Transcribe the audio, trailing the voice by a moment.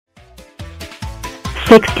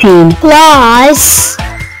16 plus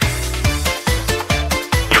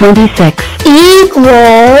 26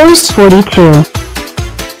 equals 42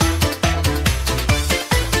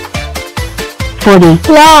 40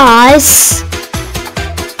 plus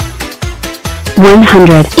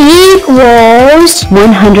 100 equals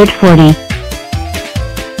 140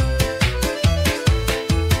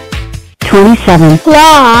 27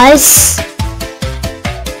 plus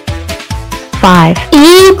 5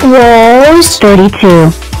 equals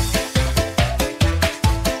 32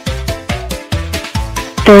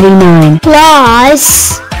 39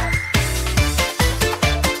 plus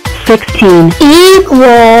 16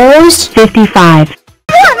 equals 55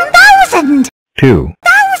 1,000 2,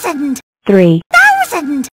 3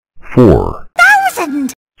 4,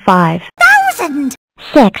 5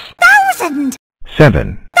 6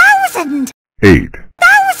 7, 8,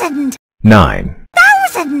 9,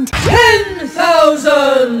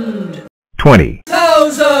 10,000 20,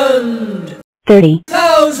 30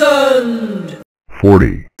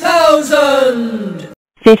 40,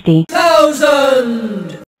 50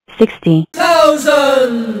 1,000 60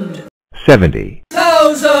 70,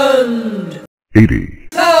 80,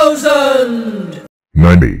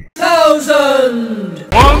 90,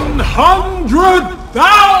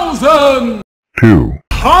 100,000 2,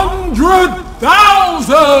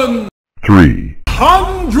 100,000 3,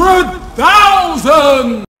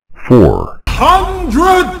 100,000 4,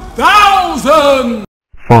 100,000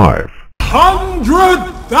 5,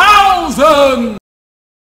 100,000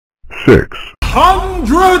 6,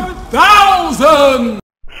 100,000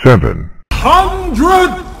 7,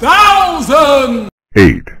 100,000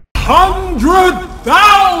 8,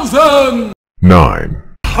 100,000 9,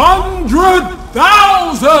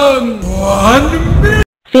 100,000 1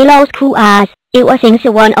 Fellows QRs, it was in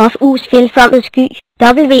the one of us fell from the sky,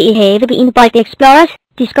 we have been bold explorers,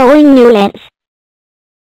 discovering new lands,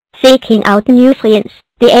 seeking out new friends,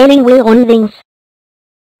 the alien with round wings.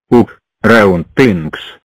 round things.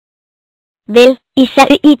 Vel, især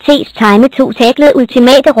IT's time to tackle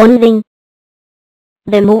ultimate rundving.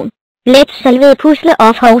 The moon. Let's solve a puzzle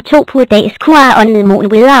of how to put a square on the moon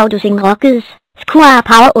without using rockets. Square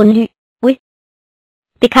power only.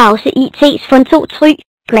 Because IT's fun to 3.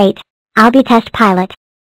 Great. I'll be test pilot.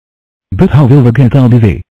 But how will we get out of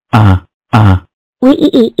it?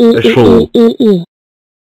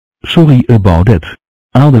 Sorry about that.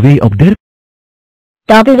 All the way up there?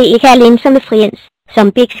 We calling some friends.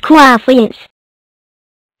 Some big square friends.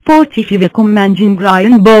 45 Commanding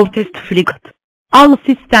Brian Bow Test Frigate. All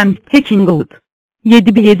systems checking out.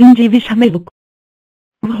 7 viş meluk.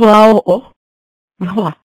 Wow.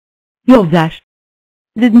 Yoldaş.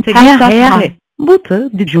 Didn't take but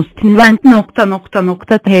the just invent ...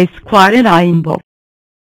 T square rainbow.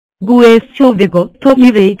 Guesio vego to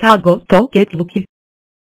liveta go to get lucky.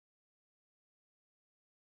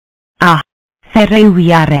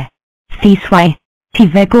 Serreviare. Sisway.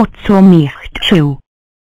 Tive got so nicht true.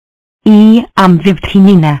 I am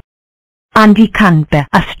 15. Andy Canbe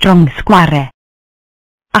a strong square.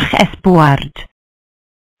 Ach es board.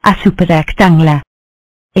 A super rectangle.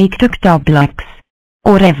 Toddlers.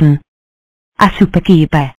 Or even. A super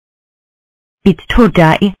gibe. It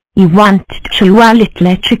today, I want to a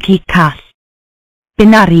little tricky cast.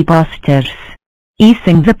 Binary busters. I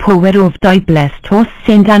sing the power of Toddlers to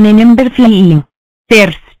send an number fleeing.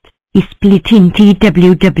 First, I split in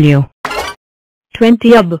TWW.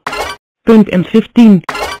 20 ab. Punt and 15.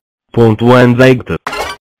 Point 1 vector.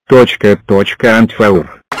 And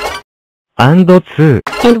 4. And 2.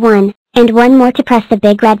 And one more to press the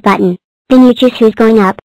big red button. Then you choose who's going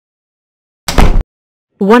up.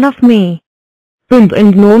 One of me. Punt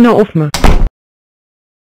and none of me.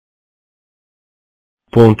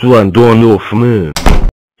 Point 1 don't of me.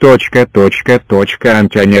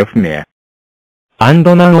 And 10 of me. And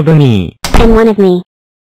none of me. And one of me.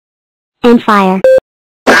 And fire.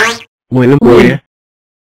 Well, boy.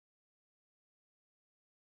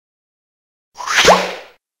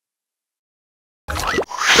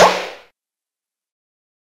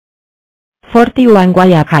 Forty-one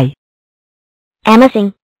Guayakai.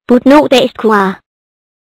 Amazing. But no det square.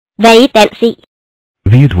 Hvad den sig?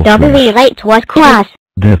 Weet wat W right was squares.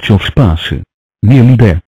 That's of space. Nearly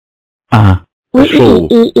there. So.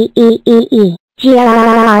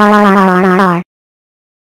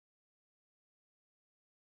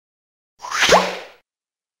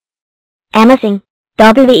 Amazing.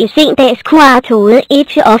 W think that square to the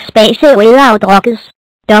edge of space without rockets.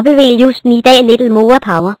 W just need a little more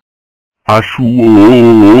power.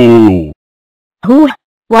 Who?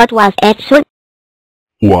 What was action?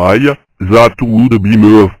 Why, that would be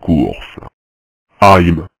me of course.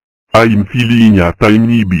 I'm I'm feeling a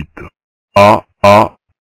tiny bit. Oh.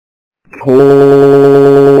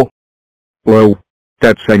 Wow,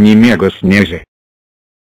 that's a mega sneeze.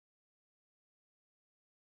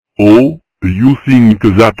 Oh, you think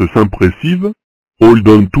that's impressive? Hold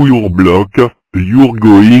on to your block, you're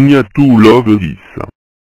going to love this.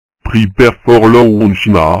 Prepare for launch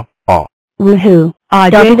now. Woohoo!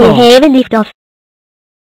 W vil have liftoff.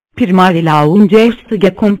 Primari launch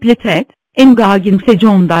är completed. Engaging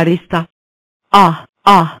secondarista.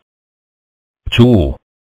 2.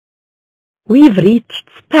 We've reached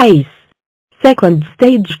space. Second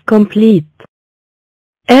stage complete.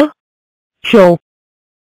 L. Show.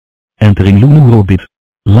 Entering lunar orbit.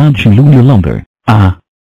 Launching lunar lander.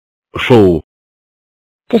 Show.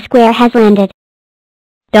 The square has landed.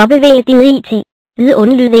 WDIT.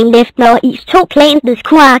 Vidunderlydning left når is 2 planted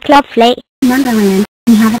square club flag. Numberland,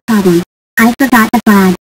 we have a problem. I forgot the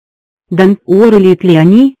flag. Den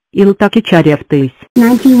oerlytliani iltaki chareftis.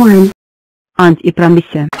 91.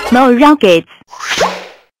 Anti-promise. No rockets.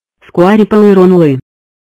 Square palironly.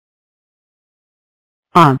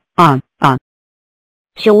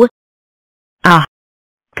 Show.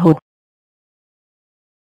 Tod.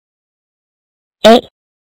 A.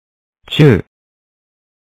 2.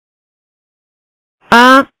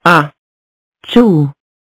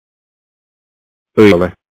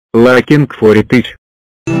 2. Looking for it.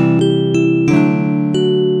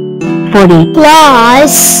 40.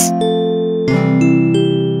 Plus.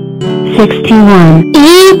 61.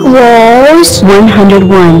 Equals.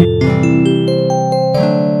 101.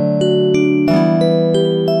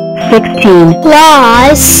 16.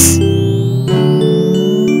 Plus.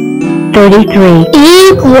 33.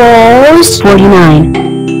 Equals. 49.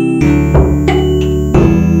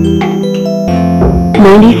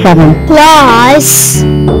 97. Plus.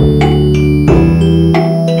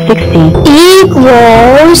 60.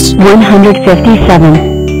 Equals.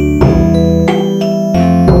 157.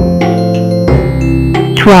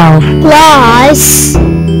 12. Plus.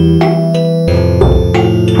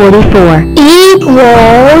 44.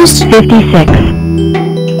 Equals. 56.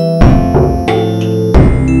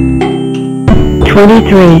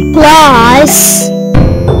 23. Plus.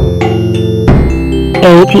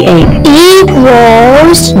 88.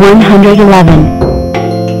 Equals. 111.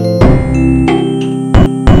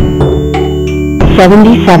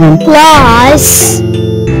 77. Plus.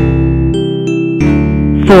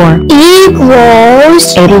 4. Equals.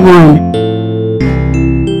 81.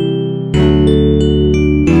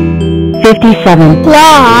 57.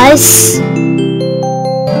 Plus.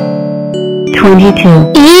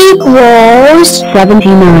 22. Equals.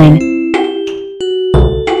 79.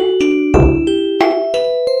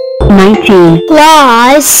 19.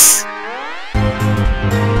 Plus.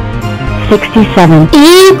 67.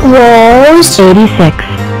 Equals. 86.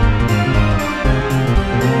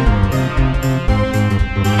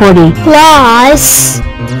 40. Plus.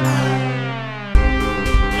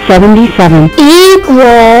 77.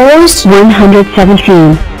 Equals.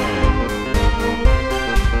 117.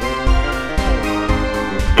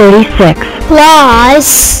 36.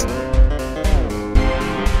 Plus.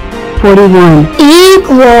 41.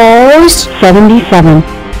 Equals. 77.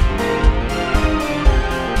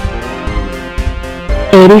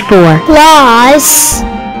 84. Plus.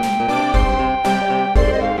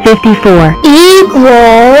 54.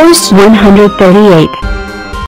 Equals. 138.